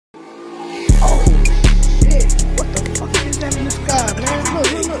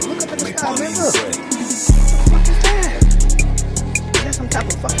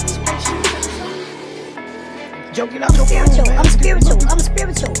joking, I'm spiritual, I'm spiritual, I'm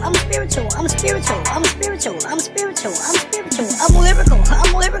spiritual, I'm spiritual, I'm spiritual, I'm spiritual, I'm spiritual, I'm spiritual, I'm lyrical,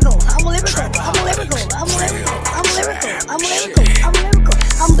 I'm lyrical, I'm lyrical, I'm lyrical, I'm lyrical, I'm lyrical, I'm lyrical, I'm lyrical,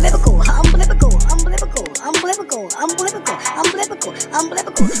 I'm biblical, I'm biblical, I'm biblical, I'm biblical, I'm biblical, I'm biblical, I'm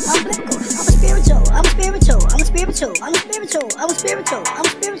biblical, I'm biblical, I'm spiritual, I'm spiritual, I'm spiritual, I'm spiritual, I'm spiritual, I'm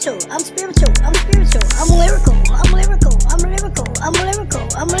spiritual, I'm spiritual, I'm spiritual, I'm lyrical, I'm lyrical, I'm lyrical, I'm lyrical,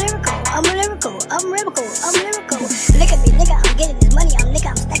 I'm lyrical, I'm lyrical, I'm lyrical, I'm lyrical. Look at me, nigga, I'm getting this money,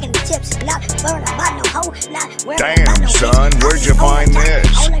 I'm stacking the chips, not worrying about no hoe, not worrying about no bitch. Damn, son, where'd you find this?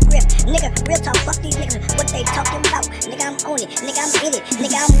 On the grip, nigga, real talk, fuck these niggas, what they talking about? Nigga, I'm on it, nigga, I'm in it,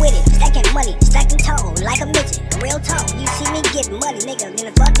 nigga, I'm with it, stacking money, stacking tall, like a midget. Real talk, you see me getting money, nigga,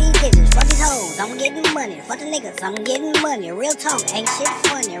 then fuck these bitches, fuck these hoes, I'm getting money, fuck the niggas, I'm getting money. Real talk, ain't shit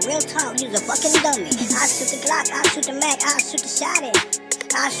funny, real talk, you's a fucking dummy. I shoot the Glock, I shoot the Mac, I shoot the shotty,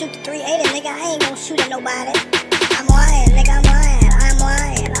 I shoot the 380, nigga, I ain't gon' shoot at nobody. I'm lying, nigga, I'm lying, I'm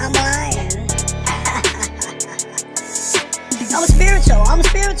lying, I'm lying. I'm spiritual, I'm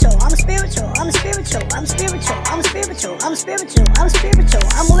spiritual, I'm spiritual, I'm spiritual, I'm spiritual, I'm spiritual, I'm spiritual, I'm spiritual,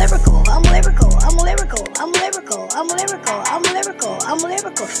 I'm lyrical, I'm lyrical, I'm lyrical, I'm lyrical, I'm lyrical, I'm lyrical, I'm lyrical, I'm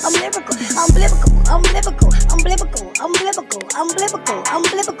lyrical, I'm biblical, I'm biblical, I'm biblical, I'm biblical, I'm biblical, I'm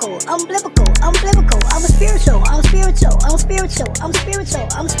biblical, I'm biblical, I'm biblical, I'm spiritual, I'm spiritual, I'm spiritual, I'm spiritual,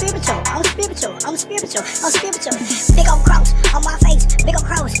 I'm spiritual, I'm spiritual, I'm spiritual, I'm spiritual. Big old cross on my face, big old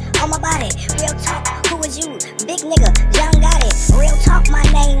cross on my body. Real talk, who is you? Big nigga, John got it. Real talk, my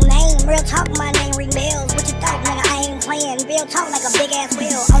name, real talk, my name ring bells. What you thought, nigga, I ain't playing. Real talk like a big ass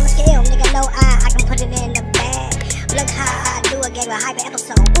wheel on the scale, nigga, no I can put it in the bag. Look how I do it, gave a hyper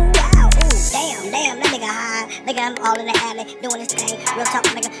episode. Ooh, wow, ooh, damn, that nigga high. Nigga, I'm all in the alley, doing this thing. Real talk,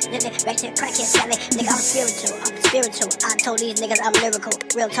 nigga, back to the crackhead Sally. Nigga, I'm spiritual, I'm spiritual. I told these niggas I'm lyrical.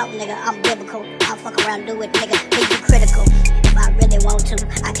 Real talk, nigga, I'm biblical. I'll fuck around, do it, nigga, make you critical. If I really want to,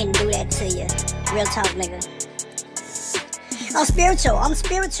 I can do that to you. Real talk, nigga. I'm spiritual, I'm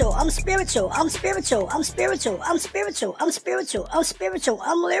spiritual, I'm spiritual, I'm spiritual, I'm spiritual, I'm spiritual, I'm spiritual, I'm spiritual,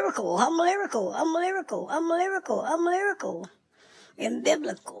 I'm lyrical, I'm lyrical, I'm lyrical, I'm lyrical, I'm lyrical, and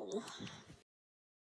biblical.